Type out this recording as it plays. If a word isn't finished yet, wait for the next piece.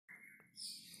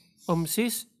Om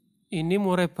Sis, ini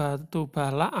murai batu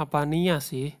balak apa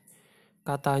nias sih?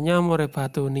 Katanya murai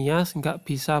batu nias nggak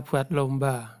bisa buat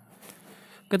lomba.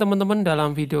 Oke teman-teman,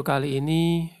 dalam video kali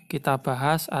ini kita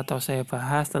bahas atau saya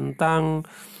bahas tentang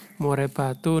murai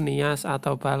batu, nias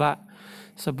atau balak.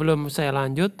 Sebelum saya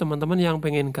lanjut, teman-teman yang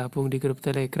pengen gabung di grup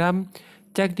Telegram,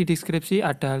 cek di deskripsi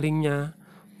ada linknya.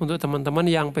 Untuk teman-teman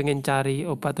yang pengen cari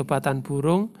obat-obatan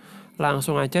burung,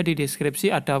 langsung aja di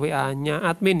deskripsi ada WA-nya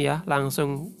admin ya,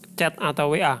 langsung chat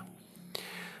atau WA.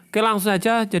 Oke, langsung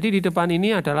saja. Jadi di depan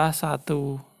ini adalah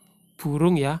satu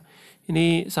burung ya.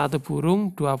 Ini satu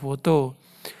burung, dua foto.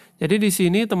 Jadi di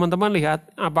sini teman-teman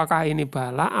lihat apakah ini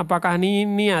balak, apakah ini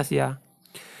nias ya.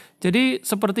 Jadi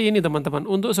seperti ini teman-teman,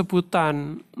 untuk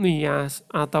sebutan nias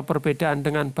atau perbedaan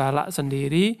dengan balak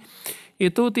sendiri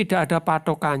itu tidak ada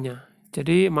patokannya.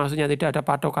 Jadi maksudnya tidak ada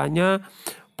patokannya,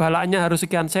 balaknya harus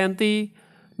sekian senti,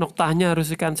 noktahnya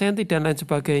harus sekian senti dan lain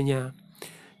sebagainya.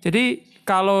 Jadi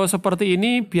kalau seperti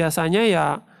ini biasanya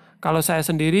ya kalau saya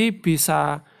sendiri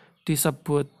bisa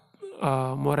disebut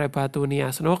murai batu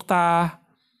nias noktah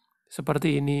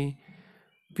seperti ini.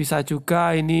 Bisa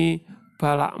juga ini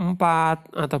balak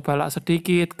 4 atau balak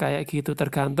sedikit kayak gitu,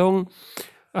 tergantung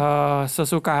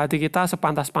sesuka hati kita,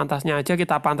 sepantas-pantasnya aja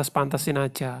kita pantas-pantasin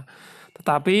aja.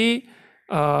 Tetapi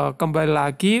kembali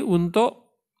lagi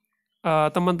untuk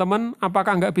teman-teman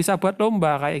apakah nggak bisa buat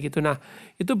lomba kayak gitu. Nah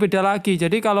itu beda lagi.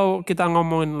 Jadi kalau kita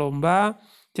ngomongin lomba,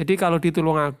 jadi kalau di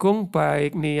Tulungagung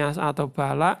baik nias atau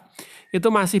balak itu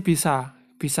masih bisa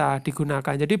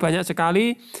digunakan. Jadi banyak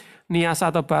sekali nias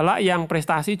atau balak yang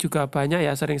prestasi juga banyak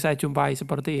ya, sering saya jumpai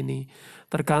seperti ini.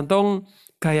 Tergantung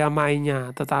gaya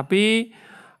mainnya. Tetapi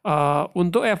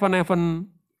untuk event-event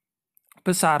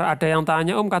besar, ada yang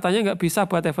tanya, Om katanya nggak bisa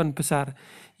buat event besar.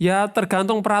 Ya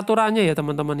tergantung peraturannya ya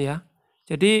teman-teman ya.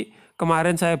 Jadi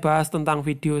kemarin saya bahas tentang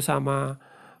video sama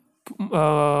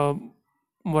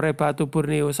murai batu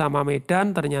Borneo sama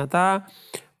Medan, ternyata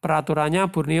peraturannya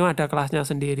Borneo ada kelasnya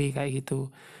sendiri kayak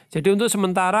gitu. Jadi untuk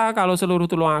sementara kalau seluruh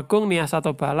Tulungagung, nias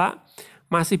atau balak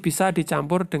masih bisa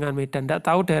dicampur dengan Medan. Nggak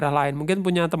tahu daerah lain, mungkin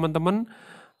punya teman-teman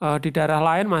di daerah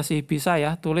lain masih bisa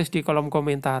ya, tulis di kolom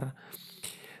komentar.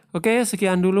 Oke,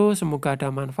 sekian dulu, semoga ada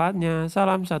manfaatnya.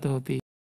 Salam satu hobi.